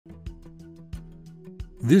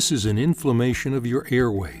This is an inflammation of your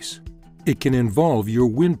airways. It can involve your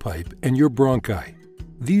windpipe and your bronchi.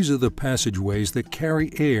 These are the passageways that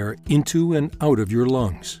carry air into and out of your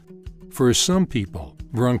lungs. For some people,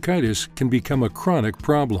 bronchitis can become a chronic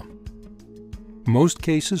problem. Most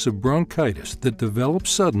cases of bronchitis that develop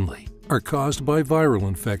suddenly are caused by viral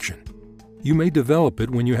infection. You may develop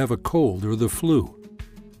it when you have a cold or the flu.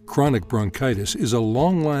 Chronic bronchitis is a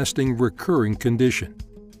long-lasting, recurring condition.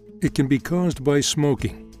 It can be caused by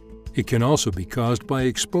smoking. It can also be caused by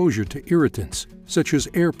exposure to irritants such as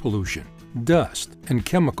air pollution, dust, and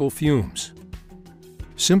chemical fumes.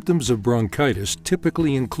 Symptoms of bronchitis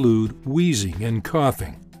typically include wheezing and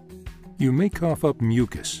coughing. You may cough up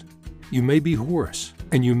mucus. You may be hoarse,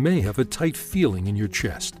 and you may have a tight feeling in your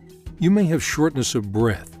chest. You may have shortness of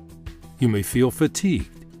breath. You may feel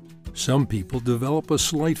fatigued. Some people develop a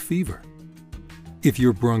slight fever. If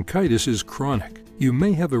your bronchitis is chronic, you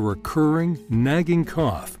may have a recurring, nagging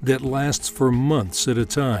cough that lasts for months at a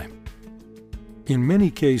time. In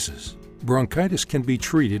many cases, bronchitis can be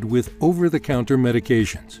treated with over-the-counter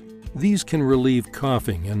medications. These can relieve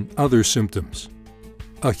coughing and other symptoms.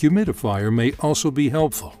 A humidifier may also be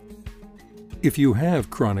helpful. If you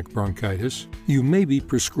have chronic bronchitis, you may be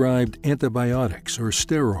prescribed antibiotics or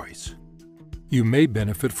steroids. You may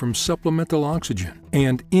benefit from supplemental oxygen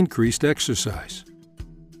and increased exercise.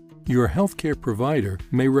 Your healthcare provider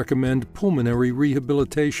may recommend pulmonary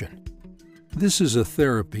rehabilitation. This is a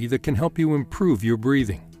therapy that can help you improve your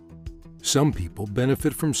breathing. Some people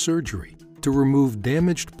benefit from surgery to remove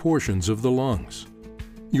damaged portions of the lungs.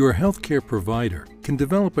 Your healthcare provider can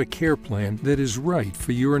develop a care plan that is right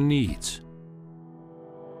for your needs.